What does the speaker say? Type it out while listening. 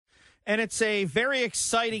and it's a very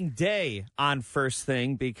exciting day on First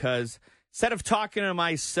Thing because instead of talking to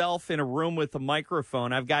myself in a room with a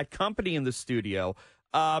microphone, I've got company in the studio.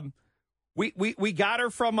 We got her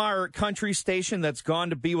from our country station that's gone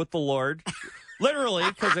to be with the Lord. Literally,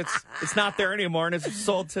 because it's not there anymore, and it's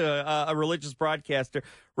sold to a religious broadcaster.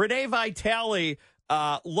 Renee Vitale,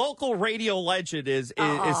 local radio legend, is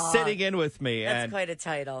sitting in with me. That's quite a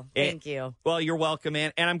title. Thank you. Well, you're welcome,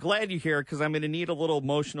 man. And I'm glad you're here because I'm going to need a little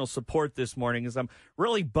emotional support this morning because I'm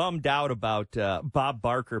really bummed out about Bob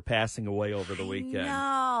Barker passing away over the weekend.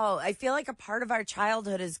 No, I feel like a part of our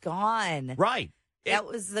childhood is gone. Right. That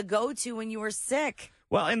was the go-to when you were sick.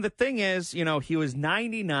 Well, and the thing is, he was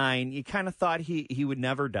 99. You kind of thought he would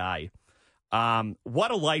never die.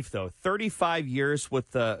 What a life, though. 35 years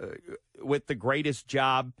with the greatest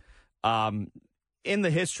job in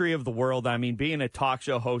the history of the world. I mean, being a talk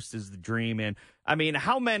show host is the dream. And, I mean,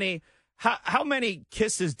 how many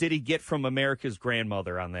kisses did he get from America's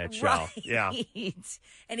grandmother on that show? Right. Yeah.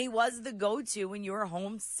 And he was the go-to when you were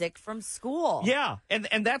homesick from school. Yeah.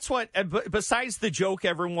 And that's what, besides the joke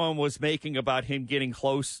everyone was making about him getting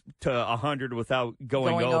close to 100 without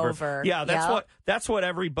going over. Yeah, that's what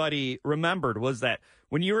everybody remembered was that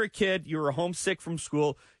when you were a kid, you were homesick from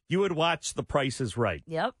school, you would watch The Price is Right.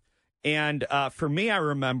 Yep. And for me, I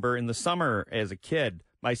remember in the summer as a kid,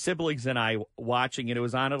 my siblings and I watching it. It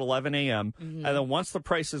was on at 11 a.m. Mm-hmm. And then once The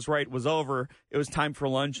Price is Right was over, it was time for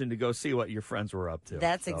lunch and to go see what your friends were up to.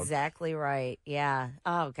 That's exactly right. Yeah.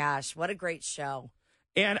 Oh, gosh. What a great show.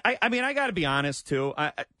 And, I mean, I got to be honest, too.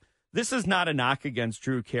 This is not a knock against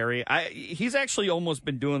Drew Carey. He's actually almost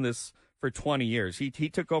been doing this for 20 years. He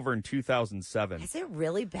took over in 2007. Has it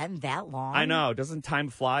really been that long? I know. Doesn't time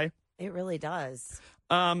fly? It really does.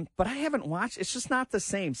 But I haven't watched. It's just not the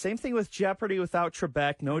same. Same thing with Jeopardy without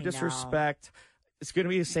Trebek. No disrespect. It's going to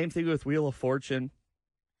be the same thing with Wheel of Fortune.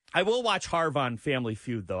 I will watch Harv on Family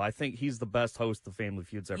Feud, though. I think he's the best host the Family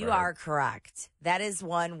Feud's ever had. You are correct. That is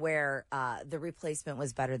one where the replacement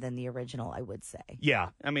was better than the original, I would say. Yeah.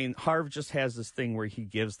 I mean, Harv just has this thing where he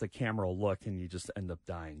gives the camera a look and you just end up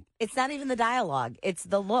dying. It's not even the dialogue. It's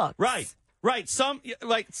the looks. Right. Right. Some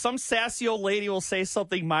sassy old lady will say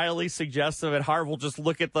something mildly suggestive, and Harv will just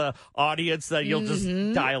look at the audience that you'll just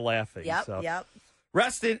die laughing. Yep.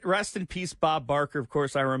 Rest in peace, Bob Barker. Of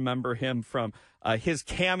course, I remember him from his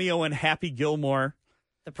cameo in Happy Gilmore.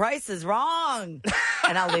 The price is wrong.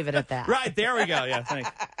 And I'll leave it at that. Right. There we go. Yeah. Thanks.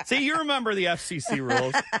 See, you remember the FCC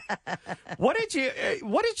rules. What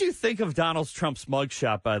did you think of Donald Trump's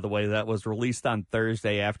mugshot, by the way, that was released on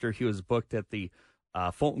Thursday after he was booked at the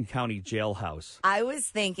Fulton County jailhouse? I was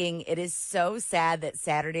thinking it is so sad that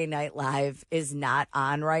Saturday Night Live is not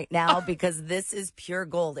on right now because this is pure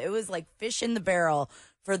gold. It was like fish in the barrel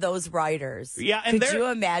for those writers. Yeah, and could you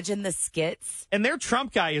imagine the skits? And their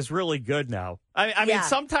Trump guy is really good now. I mean,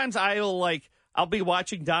 sometimes I'll be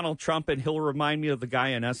watching Donald Trump and he'll remind me of the guy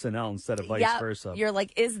in SNL instead of vice versa. You're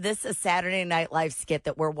like, is this a Saturday Night Live skit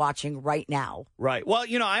that we're watching right now? Right. Well,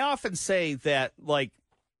 I often say that,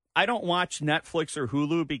 I don't watch Netflix or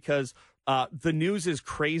Hulu because the news is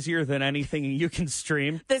crazier than anything you can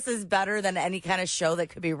stream. This is better than any kind of show that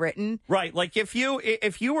could be written. Right. Like if you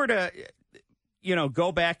were to,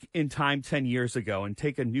 go back in time 10 years ago and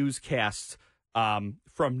take a newscast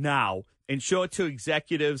from now and show it to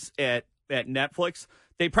executives at Netflix,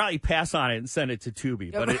 they'd probably pass on it and send it to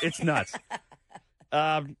Tubi. But it's nuts.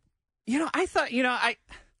 I thought,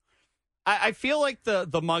 I feel like the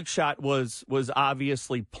mugshot was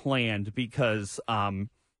obviously planned because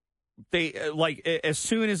they as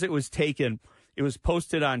soon as it was taken, it was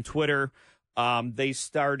posted on Twitter. They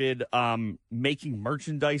started making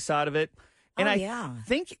merchandise out of it, and I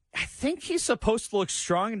think he's supposed to look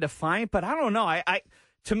strong and defiant, but I don't know.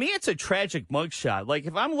 To me, it's a tragic mugshot. Like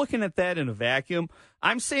if I'm looking at that in a vacuum,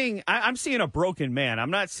 I'm seeing a broken man.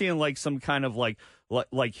 I'm not seeing some kind of like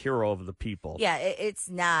hero of the people. Yeah,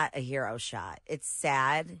 it's not a hero shot. It's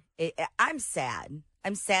sad. I'm sad.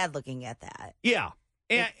 I'm sad looking at that. Yeah.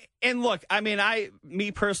 And look, I mean,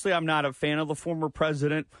 me personally, I'm not a fan of the former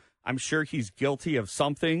president. I'm sure he's guilty of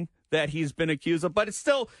something that he's been accused of, but it's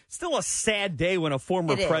still a sad day when a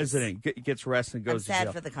former president gets arrested and goes to jail. I'm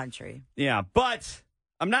sad for the country. Yeah, but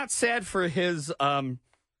I'm not sad for his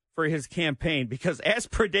campaign because as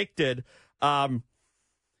predicted, the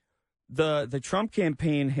Trump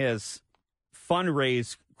campaign has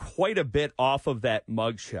fundraised quite a bit off of that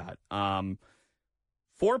mugshot.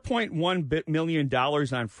 $4.1 million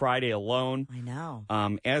on Friday alone. I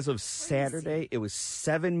know. As of Saturday, it was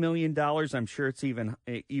 $7 million. I'm sure it's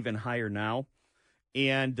even higher now.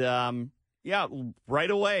 And Yeah, right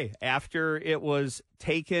away after it was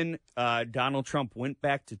taken, Donald Trump went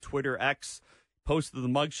back to Twitter X, posted the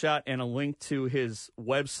mugshot and a link to his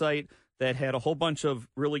website that had a whole bunch of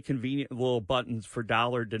really convenient little buttons for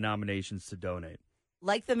dollar denominations to donate.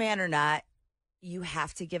 Like the man or not, you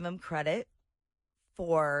have to give him credit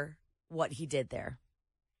for what he did there.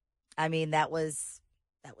 I mean, that was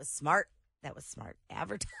smart. That was smart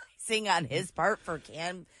advertising on his part for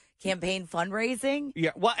campaign fundraising.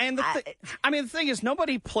 Yeah, well, and the thing is,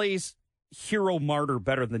 nobody plays hero martyr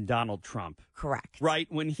better than Donald Trump. Correct. Right?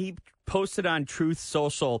 When he posted on Truth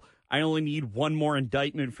Social, I only need one more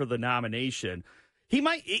indictment for the nomination. He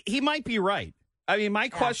might be right. I mean, my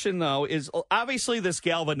question though is obviously this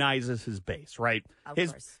galvanizes his base, right? Of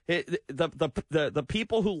course. The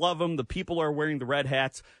people who love him, the people who are wearing the red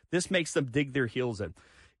hats, this makes them dig their heels in.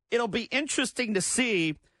 It'll be interesting to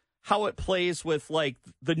see how it plays with like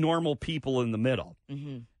the normal people in the middle.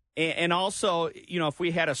 Mm-hmm. And also, if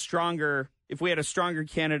we had a stronger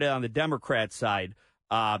candidate on the Democrat side,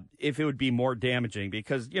 if it would be more damaging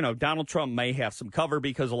because, Donald Trump may have some cover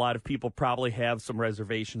because a lot of people probably have some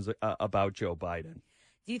reservations about Joe Biden.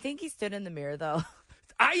 Do you think he stood in the mirror, though?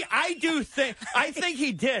 I think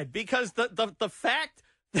he did because the fact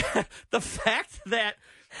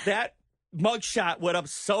that mugshot went up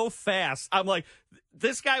so fast, I'm like,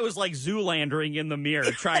 this guy was like Zoolandering in the mirror,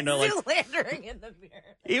 trying to like Zoolandering in the mirror.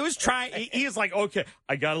 He was trying. He was like, okay,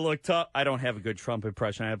 I gotta look tough. I don't have a good Trump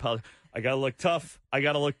impression. I apologize. I gotta look tough. I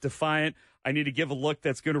gotta look defiant. I need to give a look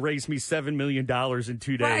that's going to raise me $7 million in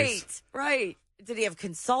 2 days. Right. Did he have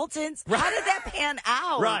consultants? Right. How did that pan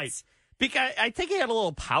out? Right. Because I think he had a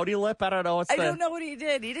little pouty lip. I don't know. I don't know what he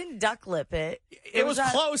did. He didn't duck lip it. It was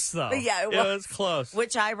close, though. Yeah, it was close.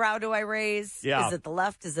 Which eyebrow do I raise? Yeah. Is it the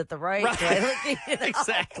left? Is it the right? Right. Do I look,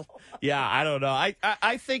 Exactly. Yeah, I don't know.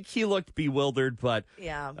 I think he looked bewildered, but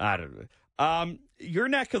yeah. I don't know. Your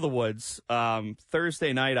neck of the woods,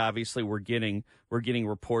 Thursday night, obviously, we're getting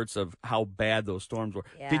reports of how bad those storms were.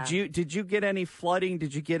 Yeah. Did you get any flooding?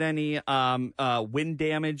 Did you get any wind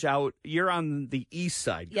damage out? You're on the east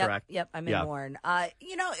side, correct? Yep, I'm in Warren.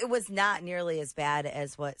 It was not nearly as bad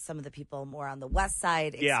as what some of the people more on the west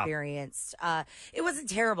side experienced. It wasn't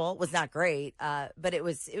terrible. It was not great, but it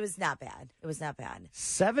was not bad. It was not bad.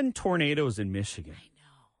 7 tornadoes in Michigan.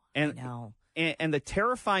 I know. And the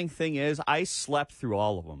terrifying thing is, I slept through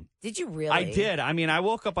all of them. Did you really? I did. I mean, I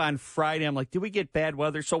woke up on Friday. I'm like, did we get bad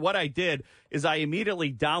weather? So what I did is I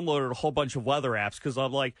immediately downloaded a whole bunch of weather apps because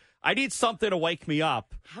I'm like, I need something to wake me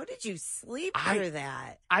up. How did you sleep through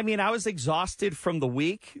that? I mean, I was exhausted from the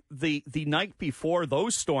week. The night before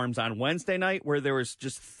those storms on Wednesday night where there was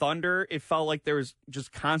just thunder, it felt like there was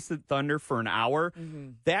just constant thunder for an hour. Mm-hmm.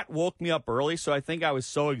 That woke me up early, so I think I was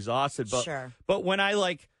so exhausted. But, sure. But when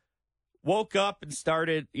I woke up and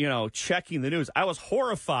started, checking the news, I was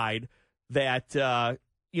horrified that,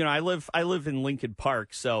 I live in Lincoln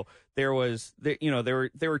Park. So there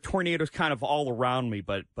were tornadoes kind of all around me,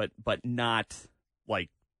 but not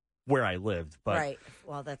like where I lived. But, right.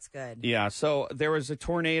 Well, that's good. Yeah. So there was a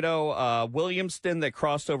tornado, Williamston, that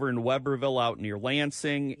crossed over in Weberville out near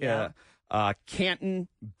Lansing. Yeah. Canton,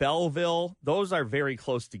 Belleville, those are very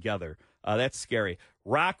close together. That's scary.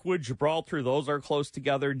 Rockwood, Gibraltar, those are close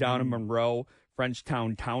together. Down in Monroe,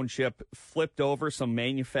 Frenchtown Township, flipped over some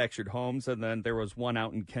manufactured homes, and then there was one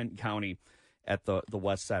out in Kent County at the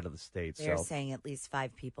west side of the state. They're saying at least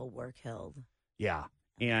 5 people were killed. Yeah,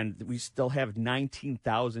 and we still have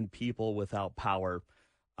 19,000 people without power.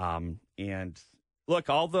 And look,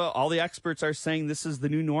 all the experts are saying this is the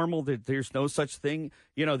new normal, that there's no such thing.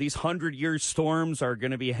 These 100-year storms are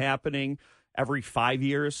going to be happening every 5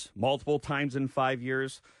 years, multiple times in 5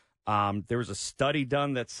 years. There was a study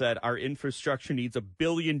done that said our infrastructure needs $1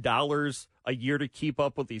 billion a year to keep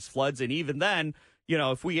up with these floods. And even then,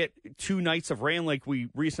 if we get 2 nights of rain like we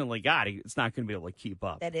recently got, it's not going to be able to keep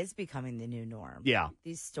up. That is becoming the new norm. Yeah.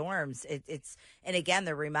 These storms, and again,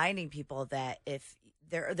 they're reminding people that if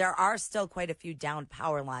there are still quite a few downed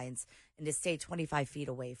power lines and to stay 25 feet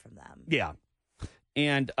away from them. Yeah.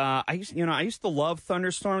 And I used to love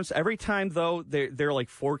thunderstorms. Every time though they're like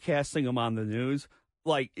forecasting them on the news,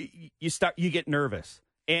 like you get nervous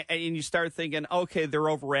and you start thinking, okay, they're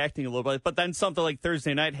overreacting a little bit. But then something like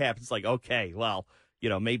Thursday night happens, like, okay, well,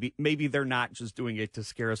 maybe they're not just doing it to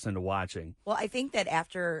scare us into watching. Well, I think that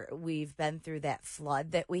after we've been through that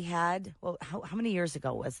flood that we had, well, how many years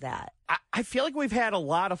ago was that? I feel like we've had a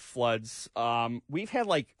lot of floods. We've had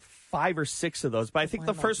like 5 or 6 of those, but I think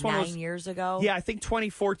the first one was 9 years ago. Yeah, I think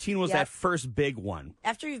 2014 was that first big one.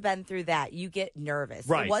 After you've been through that, you get nervous.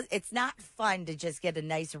 Right. It's not fun to just get a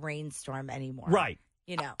nice rainstorm anymore. Right.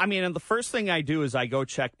 you know. I mean, and the first thing I do is I go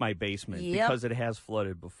check my basement because it has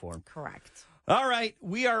flooded before. Correct. All right,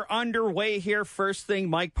 we are underway here. First thing,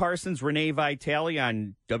 Mike Parsons, Renee Vitale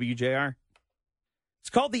on WJR. It's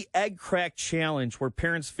called the Egg Crack Challenge, where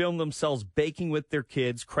parents film themselves baking with their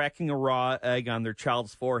kids, cracking a raw egg on their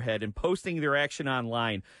child's forehead, and posting their action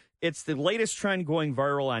online. It's the latest trend going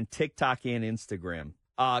viral on TikTok and Instagram.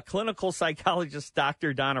 Clinical psychologist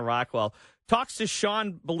Dr. Donna Rockwell talks to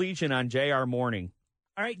Sean Belegian on JR Morning.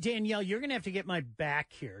 All right, Danielle, you're going to have to get my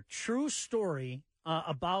back here. True story.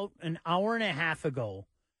 About an hour and a half ago,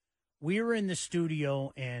 we were in the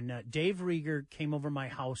studio, and Dave Rieger came over my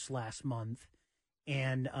house last month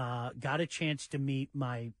and got a chance to meet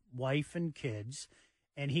my wife and kids.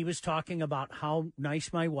 And he was talking about how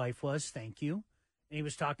nice my wife was. Thank you. And he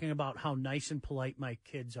was talking about how nice and polite my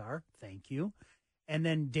kids are. Thank you. And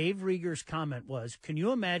then Dave Rieger's comment was, can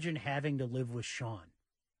you imagine having to live with Sean?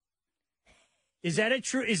 Is that a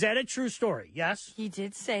true story? Yes? He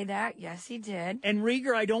did say that. Yes, he did. And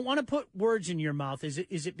Rieger, I don't want to put words in your mouth. Is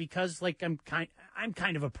it because like I'm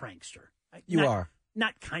kind of a prankster? You are.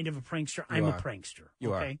 Not kind of a prankster. I'm a prankster.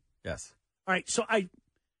 You okay? are. Yes. All right. So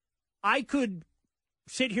I could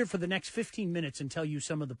sit here for the next 15 minutes and tell you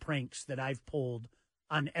some of the pranks that I've pulled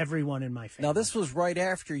on everyone in my family. Now, this was right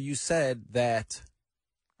after you said that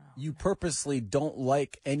you purposely don't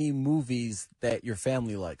like any movies that your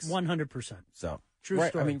family likes. 100%. So, true right,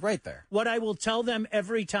 story. I mean, right there. What I will tell them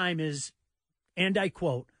every time is, and I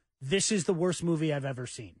quote, "This is the worst movie I've ever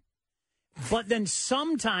seen." But then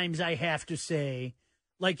sometimes I have to say,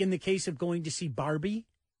 like in the case of going to see Barbie,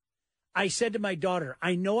 I said to my daughter,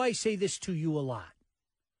 I know I say this to you a lot,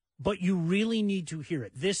 but you really need to hear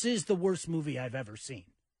it. This is the worst movie I've ever seen.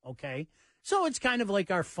 Okay? So it's kind of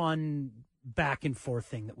like our fun back and forth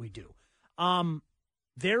thing that we do.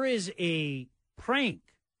 There is a prank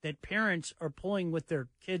that parents are pulling with their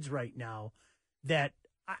kids right now that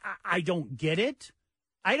I don't get it.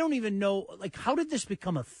 I don't even know, like, how did this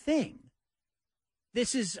become a thing?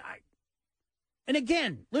 This is, and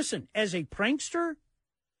again, listen, as a prankster,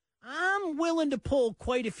 I'm willing to pull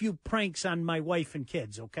quite a few pranks on my wife and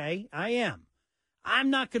kids, okay? I am. I'm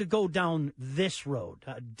not going to go down this road.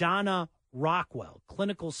 Donna Rockwell,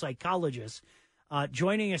 clinical psychologist,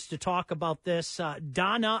 joining us to talk about this.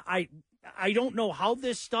 Donna, I don't know how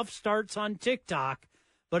this stuff starts on TikTok,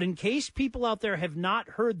 but in case people out there have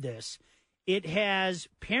not heard this, it has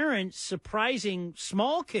parents surprising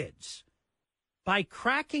small kids by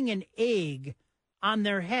cracking an egg on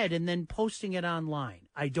their head and then posting it online.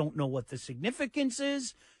 I don't know what the significance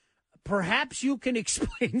is. Perhaps you can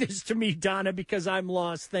explain this to me, Donna, because I'm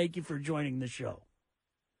lost. Thank you for joining the show.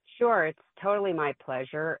 Sure, it's totally my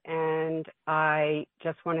pleasure. And I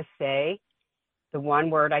just want to say the one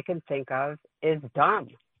word I can think of is dumb.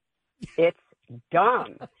 It's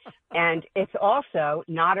dumb. And it's also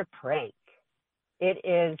not a prank. It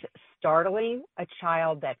is startling a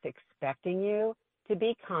child that's expecting you to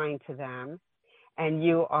be kind to them, and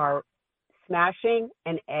you are smashing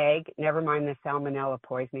an egg, never mind the salmonella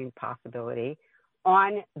poisoning possibility,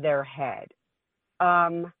 on their head.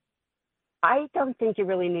 I don't think you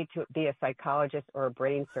really need to be a psychologist or a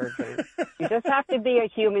brain surgeon. You just have to be a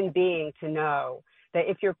human being to know that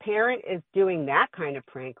if your parent is doing that kind of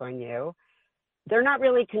prank on you, they're not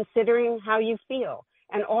really considering how you feel.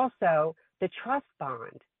 And also, the trust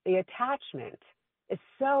bond, the attachment is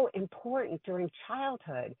so important during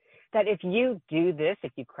childhood that if you do this,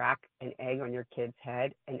 if you crack an egg on your kid's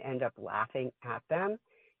head and end up laughing at them,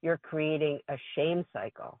 you're creating a shame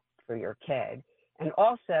cycle for your kid. And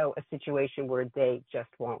also a situation where they just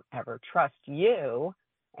won't ever trust you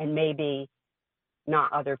and maybe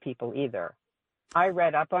not other people either. I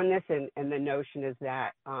read up on this, and the notion is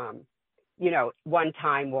that, one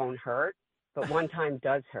time won't hurt, but one time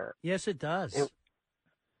does hurt. Yes, it does. And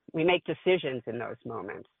we make decisions in those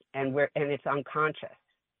moments, and it's unconscious.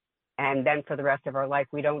 And then for the rest of our life,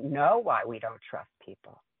 we don't know why we don't trust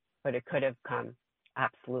people, but it could have come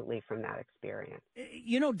absolutely from that experience.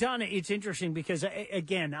 Donna, it's interesting because,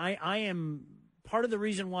 again, I am part of the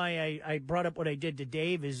reason why I brought up what I did to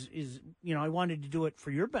Dave is I wanted to do it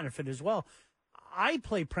for your benefit as well. I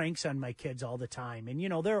play pranks on my kids all the time, and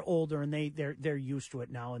they're older and they're used to it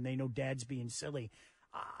now, and they know Dad's being silly.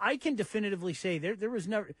 I can definitively say there was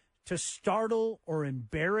never to startle or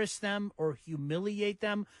embarrass them or humiliate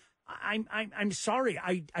them. I'm sorry,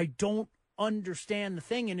 I don't understand the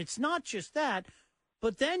thing, and it's not just that.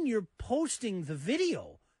 But then you're posting the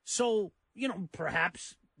video. So,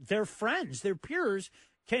 perhaps their friends, their peers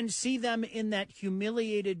can see them in that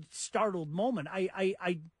humiliated, startled moment.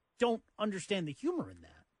 I don't understand the humor in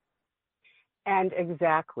that. And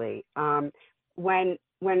exactly. when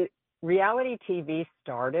reality TV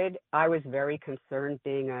started, I was very concerned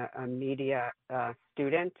being a media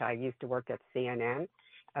student. I used to work at CNN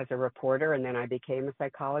as a reporter, and then I became a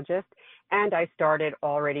psychologist. And I started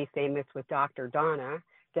Already Famous with Dr. Donna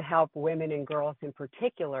to help women and girls in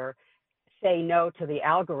particular say no to the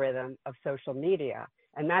algorithm of social media.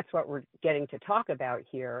 And that's what we're getting to talk about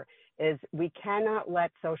here, is we cannot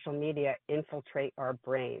let social media infiltrate our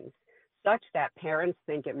brains such that parents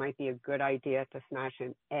think it might be a good idea to smash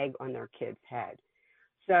an egg on their kid's head.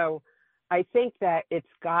 So I think that it's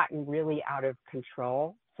gotten really out of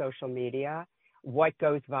control, social media, what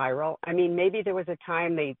goes viral. I mean, maybe there was a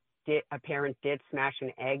time a parent did smash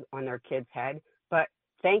an egg on their kid's head, but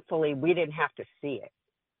thankfully we didn't have to see it.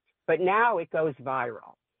 But now it goes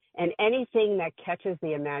viral. And anything that catches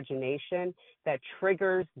the imagination, that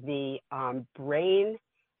triggers the brain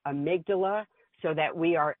amygdala so that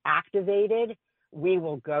we are activated, we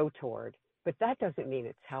will go toward. But that doesn't mean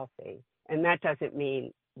it's healthy. And that doesn't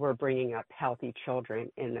mean we're bringing up healthy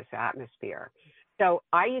children in this atmosphere. So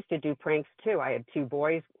I used to do pranks too. I had 2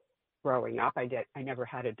 boys growing up. I never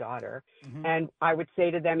had a daughter. Mm-hmm. And I would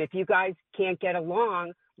say to them, if you guys can't get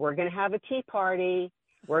along, we're going to have a tea party.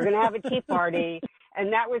 We're going to have a tea party.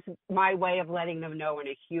 And that was my way of letting them know in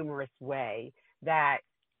a humorous way that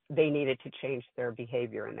they needed to change their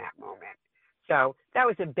behavior in that moment. So that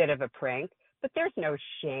was a bit of a prank, but there's no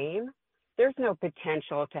shame. There's no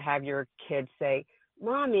potential to have your kids say,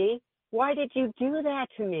 Mommy, why did you do that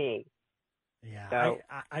to me? Yeah, so.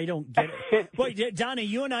 I don't get it. Boy, Donna,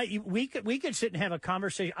 you and I, we could sit and have a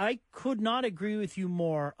conversation. I could not agree with you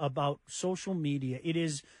more about social media. It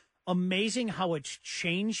is amazing how it's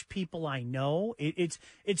changed people I know.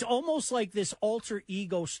 It's almost like this alter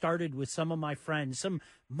ego started with some of my friends, some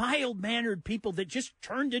mild-mannered people that just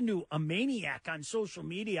turned into a maniac on social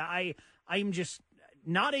media. I'm just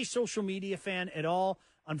not a social media fan at all.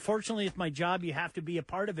 Unfortunately, it's my job. You have to be a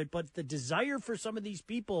part of it. But the desire for some of these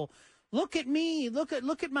people, look at me, look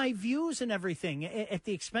at my views and everything, at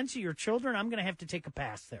the expense of your children, I'm going to have to take a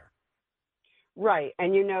pass there. Right.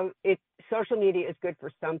 And, social media is good for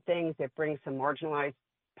some things. It brings some marginalized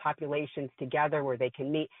populations together where they can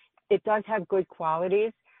meet. It does have good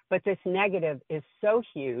qualities, but this negative is so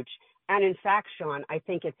huge. And in fact, Sean, I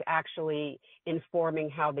think it's actually informing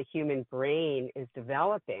how the human brain is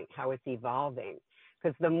developing, how it's evolving.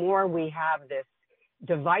 Because the more we have this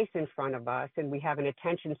device in front of us, and we have an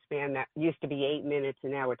attention span that used to be 8 minutes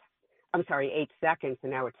and now 8 seconds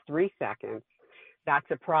and now it's 3 seconds, that's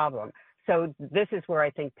a problem. So this is where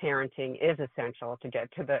I think parenting is essential to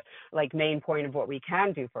get to the main point of what we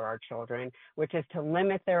can do for our children, which is to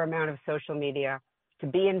limit their amount of social media, to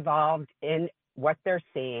be involved in what they're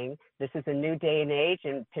seeing. This is a new day and age,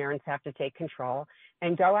 and parents have to take control,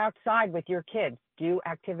 and go outside with your kids, do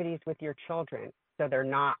activities with your children so they're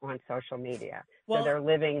not on social media, so they're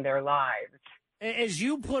living their lives. As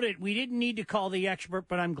you put it, we didn't need to call the expert,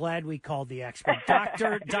 but I'm glad we called the expert.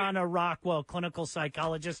 Dr. Donna Rockwell, clinical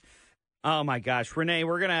psychologist. Oh my gosh, Renee,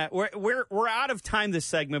 we're out of time this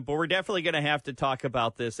segment, but we're definitely gonna have to talk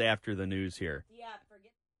about this after the news here. Yeah,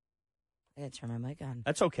 I gotta turn my mic on.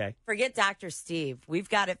 That's okay. Forget Dr. Steve. We've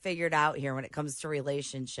got it figured out here when it comes to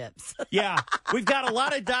relationships. Yeah, we've got a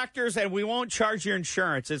lot of doctors, and we won't charge your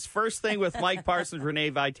insurance. It's First Thing with Mike Parsons, Renee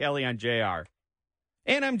Vitale on JR.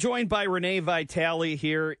 And I'm joined by Renee Vitale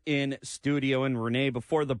here in studio. And Renee,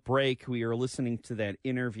 before the break, we were listening to that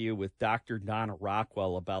interview with Dr. Donna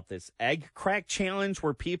Rockwell about this egg crack challenge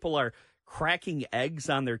where people are cracking eggs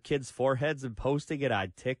on their kids' foreheads and posting it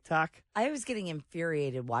on TikTok. I was getting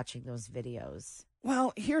infuriated watching those videos.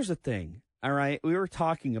 Well, here's the thing. All right, we were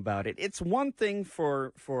talking about it. It's one thing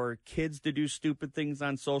for kids to do stupid things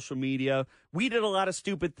on social media. We did a lot of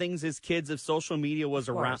stupid things as kids. If social media was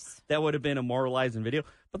around, that would have been a moralizing video.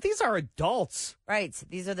 But these are adults. Right.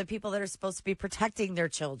 These are the people that are supposed to be protecting their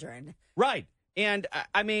children. Right. And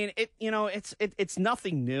I mean, it's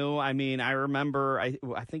nothing new. I mean, I remember,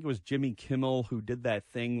 I think it was Jimmy Kimmel who did that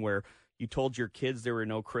thing where you told your kids there were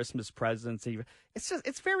no Christmas presents.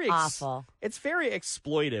 It's very awful. It's very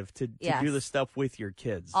exploitive to do this stuff with your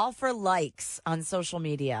kids. All for likes on social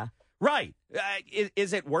media. Right.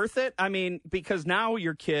 Is it worth it? I mean, because now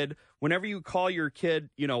your kid, whenever you call your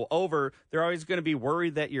kid, over, they're always going to be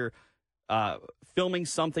worried that you're filming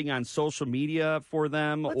something on social media for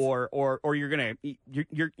them, or you're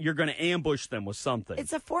gonna ambush them with something.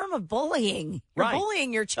 It's a form of bullying. You're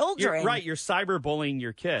bullying your children. You're cyberbullying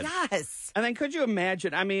your kid. Yes. And then could you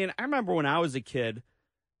imagine? I mean, I remember when I was a kid.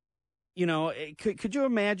 Could you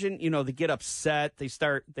imagine? They get upset, they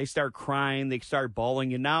start crying, they start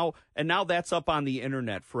bawling, and now that's up on the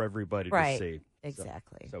internet for everybody to see.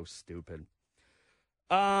 Exactly. So stupid.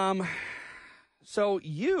 So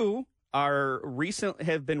you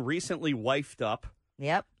have been recently wifed up.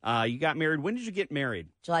 Yep. You got married. When did you get married?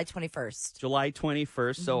 July 21st. July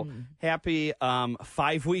 21st. So happy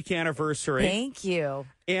 5-week anniversary. Thank you.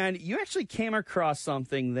 And you actually came across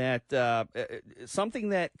something that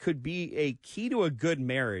could be a key to a good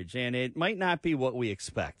marriage, and it might not be what we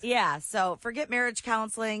expect. Yeah. So forget marriage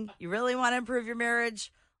counseling. You really want to improve your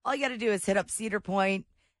marriage? All you got to do is hit up Cedar Point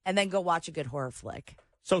and then go watch a good horror flick.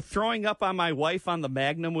 So throwing up on my wife on the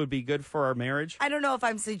Magnum would be good for our marriage? I don't know if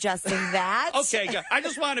I'm suggesting that. Okay, good. I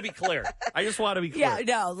just want to be clear. Yeah,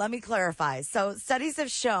 no, let me clarify. So studies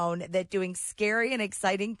have shown that doing scary and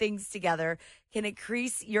exciting things together can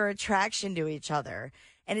increase your attraction to each other.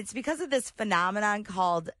 And it's because of this phenomenon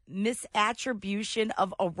called misattribution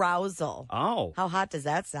of arousal. Oh. How hot does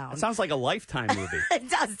that sound? It sounds like a Lifetime movie. It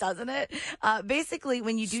does, doesn't it? Basically,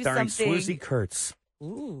 when you do Starring something... Swoozie Kurtz.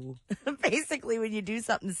 Ooh. Basically, when you do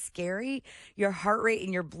something scary, your heart rate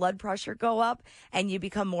and your blood pressure go up and you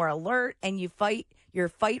become more alert and your fight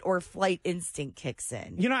or flight instinct kicks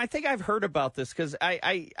in. You know, I think I've heard about this because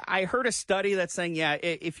I heard a study that's saying, yeah,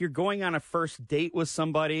 if you're going on a first date with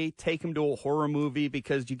somebody, take them to a horror movie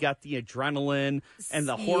because you got the adrenaline and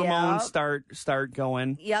the hormones start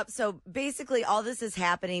going. Yep. So basically all this is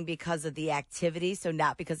happening because of the activity, so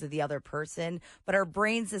not because of the other person, but our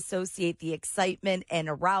brains associate the excitement and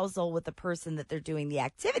arousal with the person that they're doing the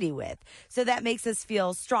activity with. So that makes us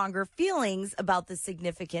feel stronger feelings about the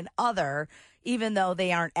significant other, even though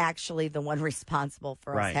they aren't actually the one responsible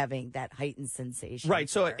for us having that heightened sensation. Right.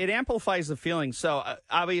 So it amplifies the feeling. So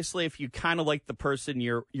obviously, if you kind of like the person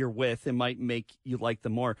you're with, it might make you like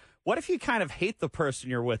them more. What if you kind of hate the person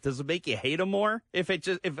you're with? Does it make you hate them more? If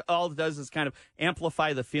all it does is kind of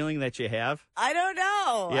amplify the feeling that you have? I don't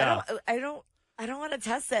know. Yeah. I don't want to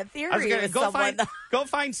test that theory. I was gonna, with someone. go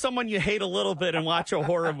find someone you hate a little bit and watch a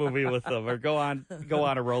horror movie with them, or go on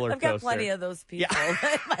a roller coaster. I've got plenty of those people in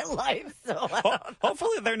my life, so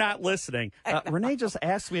hopefully they're not listening. Renee just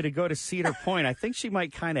asked me to go to Cedar Point. I think she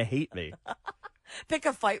might kind of hate me. Pick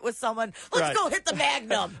a fight with someone. Let's go hit the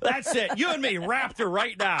Magnum. That's it. You and me, Raptor,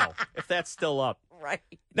 right now, if that's still up. Right.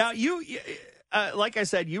 Now, you, like I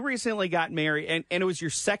said, you recently got married, and it was your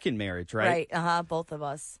second marriage, right? Right. Both of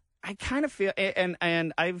us. I kind of feel, and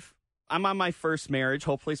I'm on my first marriage.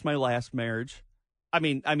 Hopefully, it's my last marriage. I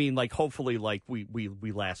mean, like hopefully, like we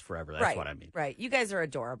last forever. That's what I mean. Right. You guys are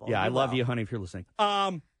adorable. Yeah, I love you, honey. If you're listening.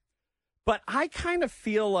 But I kind of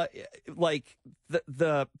feel like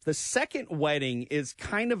the second wedding is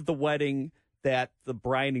kind of the wedding that the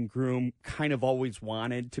bride and groom kind of always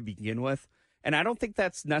wanted to begin with, and I don't think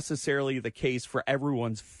that's necessarily the case for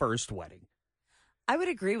everyone's first wedding. I would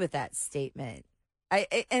agree with that statement.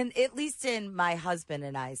 And at least in my husband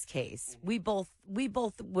and I's case, we both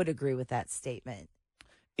would agree with that statement.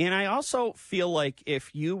 And I also feel like if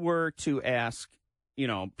you were to ask,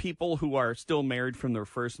 people who are still married from their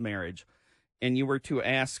first marriage, and you were to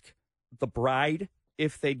ask the bride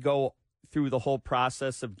if they'd go through the whole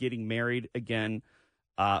process of getting married again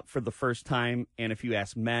for the first time, and if you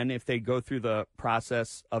ask men if they'd go through the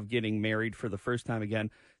process of getting married for the first time again,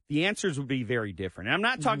 the answers would be very different. And I'm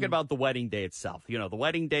not talking about the wedding day itself. The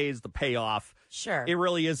wedding day is the payoff. Sure. It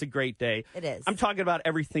really is a great day. It is. I'm talking about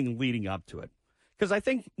everything leading up to it. Because I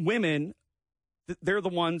think women, they're the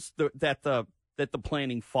ones that the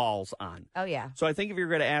planning falls on. Oh, yeah. So I think if you're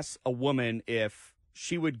going to ask a woman if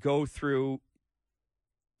she would go through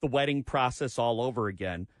the wedding process all over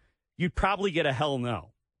again, you'd probably get a hell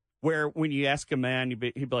no. Where when you ask a man, he'd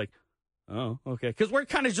be like, oh, okay. Because we're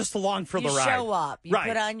kind of just along for the ride. You show up. You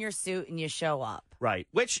put on your suit and you show up. Right.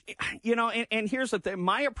 Which, and here's the thing.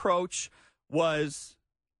 My approach was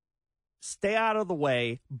stay out of the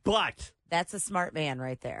way, but... That's a smart man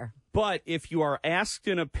right there. But if you are asked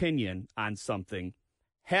an opinion on something,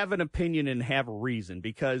 have an opinion and have a reason.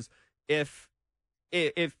 Because if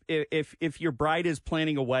your bride is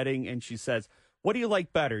planning a wedding and she says, what do you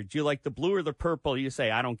like better? Do you like the blue or the purple? You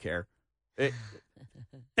say, I don't care.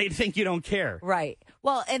 They think you don't care. Right.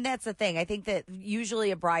 Well, and that's the thing. I think that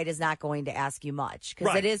usually a bride is not going to ask you much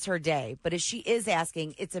because it is her day. But if she is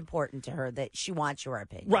asking, it's important to her that she wants your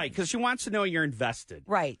opinion. Right, because she wants to know you're invested.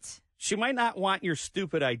 Right. She might not want your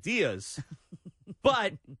stupid ideas,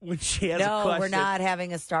 but when she has a question... No, we're not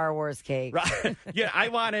having a Star Wars cake. Right. Yeah, I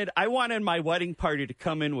wanted my wedding party to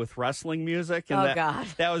come in with wrestling music. And God.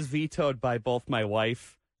 That was vetoed by both my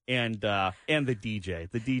wife and the DJ.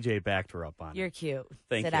 The DJ backed her up on it. You're cute.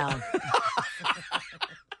 Thank Sit you. down.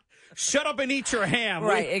 Shut up and eat your ham.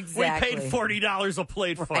 Right, exactly. We paid $40 a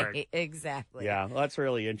plate for it. Exactly. Yeah, well, that's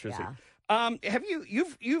really interesting. Have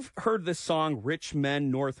you've heard this song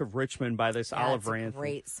 "Richmond," north of Richmond, by this Oliver It's a Anthony?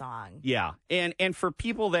 great song. Yeah, and for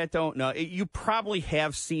people that don't know, you probably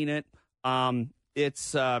have seen it.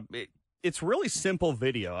 It's really simple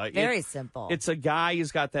video. Very simple. It's a guy.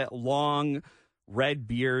 He's got that long red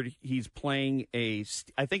beard. He's playing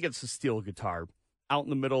I think it's a steel guitar out in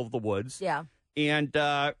the middle of the woods. Yeah. And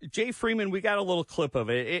Jay Freeman, we got a little clip of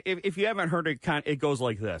it. If you haven't heard it, it goes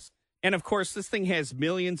like this. And, of course, this thing has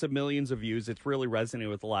millions and millions of views. It's really resonated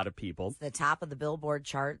with a lot of people. It's the top of the Billboard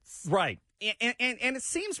charts. Right. And it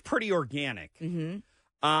seems pretty organic.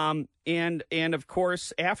 Mm-hmm. And of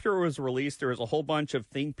course, after it was released, there was a whole bunch of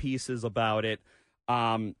think pieces about it.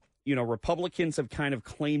 Republicans have kind of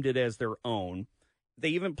claimed it as their own. They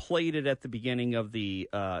even played it at the beginning of the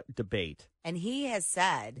debate. And he has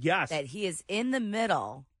said Yes. that he is in the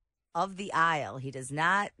middle of the aisle. He does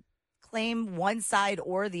not claim one side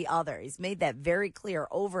or the other. He's made that very clear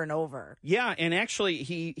over and over. Yeah, and actually,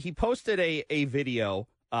 he posted a video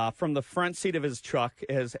from the front seat of his truck,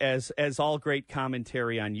 as all great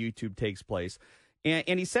commentary on YouTube takes place.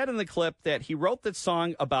 And he said in the clip that he wrote that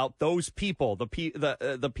song about those people,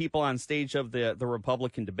 the people on stage of the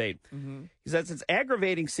Republican debate. Mm-hmm. He says, it's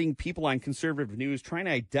aggravating seeing people on conservative news trying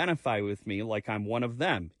to identify with me like I'm one of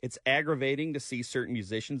them. It's aggravating to see certain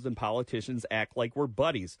musicians and politicians act like we're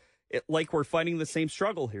buddies, like we're fighting the same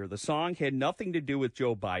struggle here. The song had nothing to do with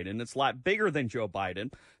Joe Biden. It's a lot bigger than Joe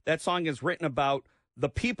Biden. That song is written about the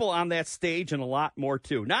people on that stage and a lot more,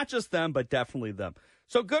 too. Not just them, but definitely them.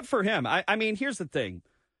 So good for him. I mean, here's the thing.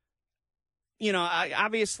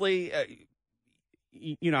 I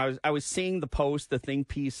was seeing the post, the think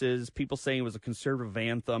pieces, people saying it was a conservative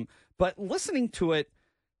anthem, but listening to it,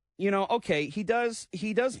 okay, he does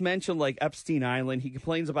mention like Epstein Island. He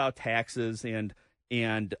complains about taxes and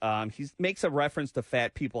he makes a reference to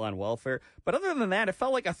fat people on welfare. But other than that, it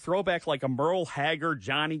felt like a throwback, like a Merle Haggard,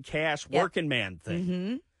 Johnny Cash, working man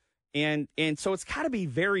thing. Mm-hmm. And so it's got to be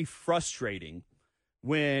very frustrating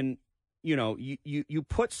when, you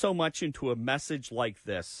put so much into a message like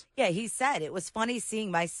this. Yeah, he said it was funny seeing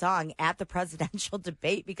my song at the presidential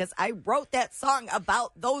debate because I wrote that song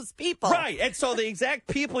about those people. Right. And so the exact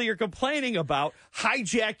people you're complaining about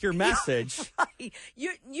hijack your message. Right.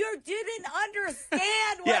 You didn't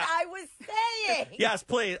understand what I was saying. Yes,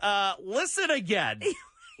 please. Listen again.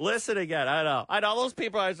 Listen again. I know. Those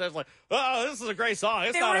people are just like, oh, this is a great song.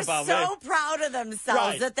 It's not about me. They were so proud of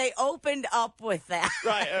themselves that they opened up with that.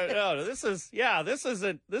 Right. No, this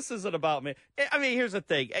isn't about me. I mean, here's the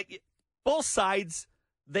thing. Both sides,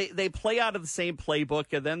 they play out of the same playbook,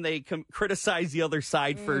 and then they criticize the other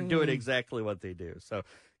side for doing exactly what they do. So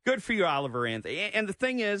good for you, Oliver Anthony. And the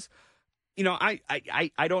thing is, I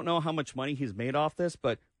don't know how much money he's made off this,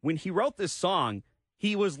 but when he wrote this song,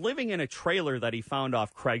 he was living in a trailer that he found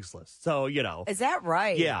off Craigslist. So, Is that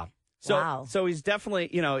right? Yeah. So, wow. So he's definitely,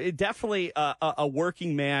 a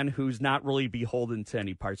working man who's not really beholden to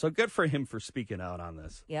any part. So good for him for speaking out on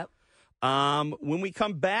this. Yep. When we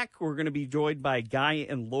come back, we're going to be joined by Guy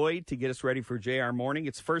and Lloyd to get us ready for JR Morning.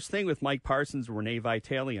 It's First Thing with Mike Parsons and Renee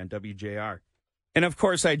Vitale on WJR. And, of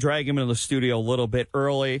course, I drag him into the studio a little bit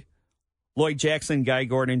early. Lloyd Jackson, Guy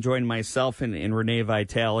Gordon, joined myself and Renee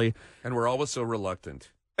Vitale. And we're always so reluctant.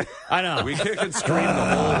 I know. We kick and scream the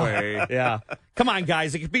whole way. Yeah. Come on,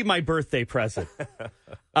 guys. It could be my birthday present.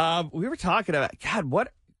 We were talking about, God,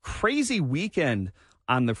 what crazy weekend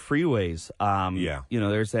on the freeways.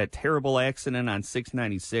 There's that terrible accident on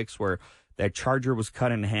 696 where that Charger was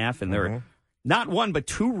cut in half, and there were not one but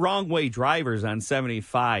two wrong-way drivers on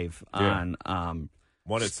 75 on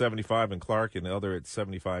one at 75 in Clark and the other at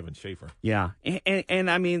 75 in Schaefer. Yeah. And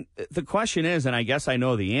I mean, the question is, and I guess I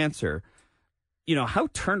know the answer, how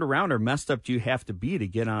turned around or messed up do you have to be to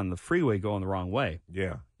get on the freeway going the wrong way?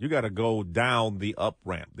 Yeah. You got to go down the up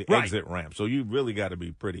ramp, the exit ramp. So you really got to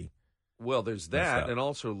be pretty. Well, there's that. And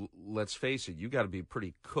also, let's face it, you got to be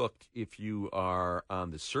pretty cooked if you are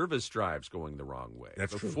on the service drives going the wrong way.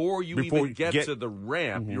 That's true. Before you even get to the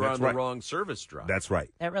ramp, you're on the wrong service drive. That's right.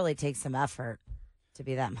 That really takes some effort to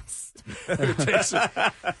be that messed. It takes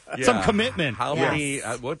some commitment. How many?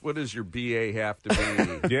 What does your BA have to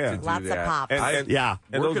be? Yeah, to lots do that? of pops.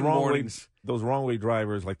 And Mornings. Those wrong way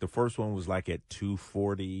drivers, like the first one was like at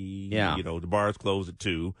 2:40. Yeah, the bars closed at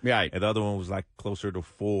 2. Right, and the other one was like closer to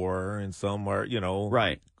 4, and some are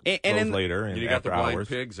right. And later, and you got the blind hours.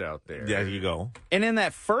 pigs out there. There you go. And in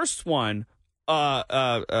that first one,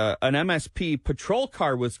 an MSP patrol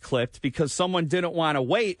car was clipped because someone didn't want to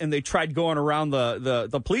wait, and they tried going around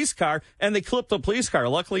the police car, and they clipped the police car.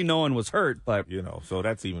 Luckily, no one was hurt, but so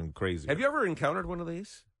that's even crazy. Have you ever encountered one of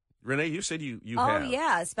these? Renee, you said you Oh, have.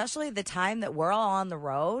 yeah, especially the time that we're all on the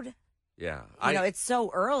road. Yeah. It's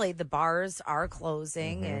so early. The bars are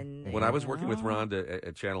closing. And When I was working with Rhonda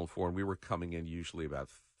at Channel 4, and we were coming in usually about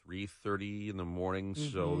 3:30 in the morning.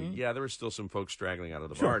 So, yeah, there were still some folks straggling out of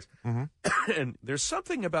the bars. And there's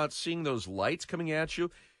something about seeing those lights coming at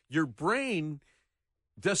you. Your brain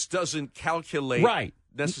just doesn't calculate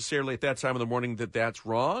necessarily at that time of the morning that's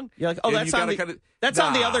wrong. You're like, oh, that's on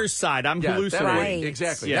the other side. I'm hallucinating. Right.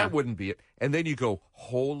 Exactly. Yeah. That wouldn't be it. And then you go,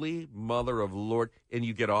 holy mother of Lord, and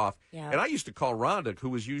you get off. Yeah. And I used to call Rhonda, who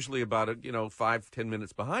was usually about 5-10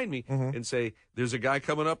 minutes behind me, and say, there's a guy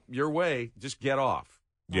coming up your way. Just get off.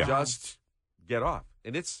 Yeah. Just get off.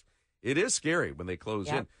 And it is scary when they close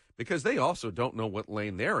in, because they also don't know what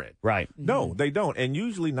lane they're in. Right. No, they don't. And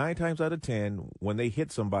usually 9 times out of 10, when they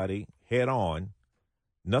hit somebody head on,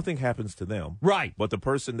 nothing happens to them. Right. But the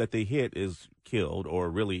person that they hit is killed or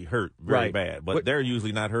really hurt very bad. But they're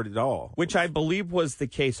usually not hurt at all. Which I believe was the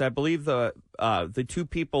case. I believe the 2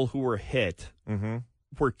 people who were hit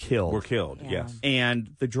were killed. Yes.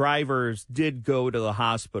 And the drivers did go to the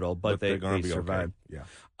hospital, but they survived. Okay.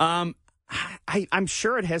 Yeah. I'm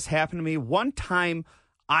sure it has happened to me. One time,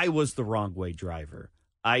 I was the wrong way driver.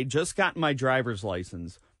 I just got my driver's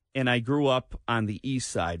license, and I grew up on the east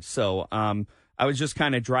side. So I was just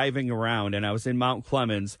kind of driving around, and I was in Mount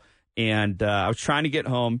Clemens, and I was trying to get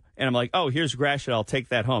home, and I'm like, oh, here's Gratiot. I'll take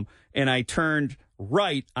that home. And I turned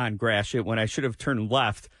right on Gratiot when I should have turned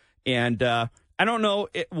left. And I don't know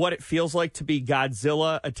what it feels like to be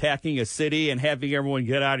Godzilla attacking a city and having everyone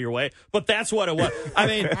get out of your way, but that's what it was. I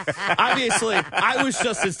mean, obviously, I was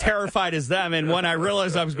just as terrified as them, and when I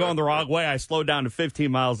realized I was going the wrong way, I slowed down to 15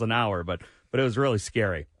 miles an hour, but it was really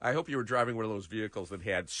scary. I hope you were driving one of those vehicles that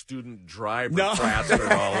had student driver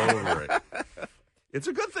plastered all over it. It's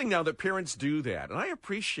a good thing now that parents do that, and I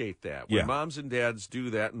appreciate that. When moms and dads do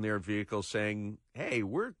that in their vehicles, saying, hey,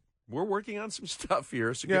 we're working on some stuff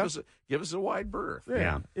here, so give us a wide berth.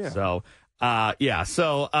 Yeah. So,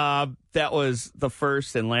 that was the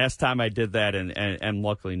first and last time I did that, and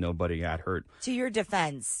luckily nobody got hurt. To your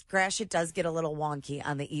defense, Gratiot does get a little wonky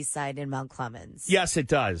on the east side in Mount Clemens. Yes, it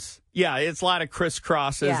does. Yeah, it's a lot of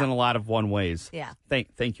crisscrosses and a lot of one ways. Yeah.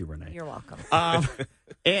 Thank you, Renee. You're welcome.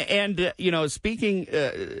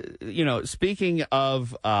 Speaking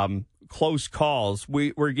of close calls,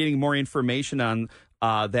 we're getting more information on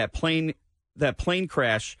that plane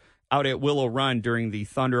crash out at Willow Run during the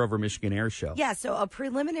Thunder over Michigan air show. Yeah, so a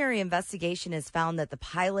preliminary investigation has found that the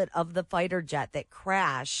pilot of the fighter jet that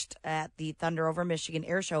crashed at the Thunder over Michigan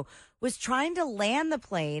air show was trying to land the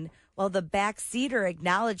plane while the backseater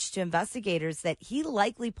acknowledged to investigators that he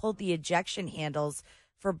likely pulled the ejection handles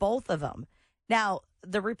for both of them. Now,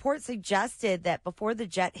 the report suggested that before the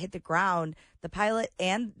jet hit the ground, the pilot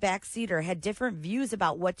and backseater had different views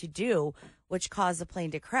about what to do, which caused the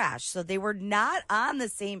plane to crash. So they were not on the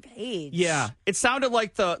same page. Yeah, it sounded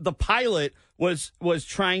like the pilot was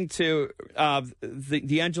trying to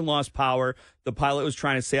the engine lost power. The pilot was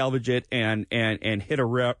trying to salvage it and hit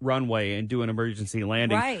a runway and do an emergency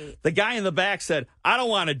landing. Right. The guy in the back said, "I don't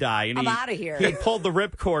want to die," and I'm out of here. He pulled the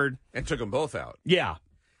ripcord and took them both out. Yeah.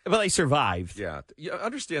 But they survived. Yeah. You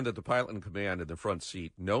understand that the pilot in command in the front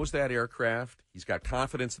seat knows that aircraft. He's got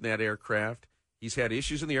confidence in that aircraft. He's had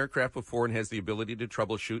issues in the aircraft before and has the ability to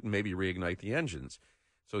troubleshoot and maybe reignite the engines.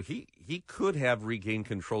 So he could have regained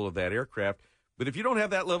control of that aircraft. But if you don't have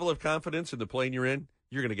that level of confidence in the plane you're in,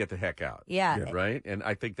 you're going to get the heck out. Yeah. Right? And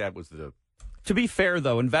I think that was the... To be fair,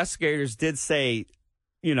 though, investigators did say,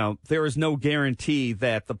 there was no guarantee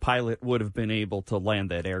that the pilot would have been able to land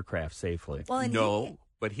that aircraft safely. Well,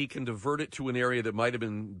 but he can divert it to an area that might have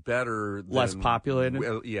been better. Less populated?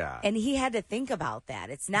 Well, yeah. And he had to think about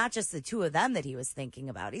that. It's not just the two of them that he was thinking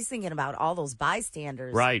about. He's thinking about all those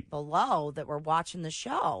bystanders below that were watching the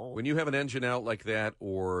show. When you have an engine out like that,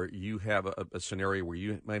 or you have a scenario where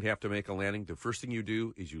you might have to make a landing, the first thing you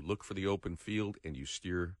do is you look for the open field and you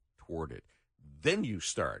steer toward it. Then you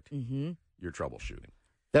start your troubleshooting.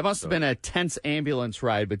 That must have been a tense ambulance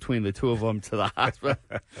ride between the two of them to the hospital.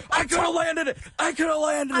 I could have landed it. I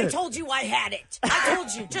told you I had it. I told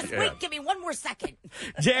you. Just wait. Give me one more second.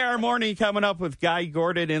 JR Morning coming up with Guy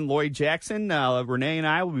Gordon and Lloyd Jackson. Renee and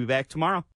I will be back tomorrow.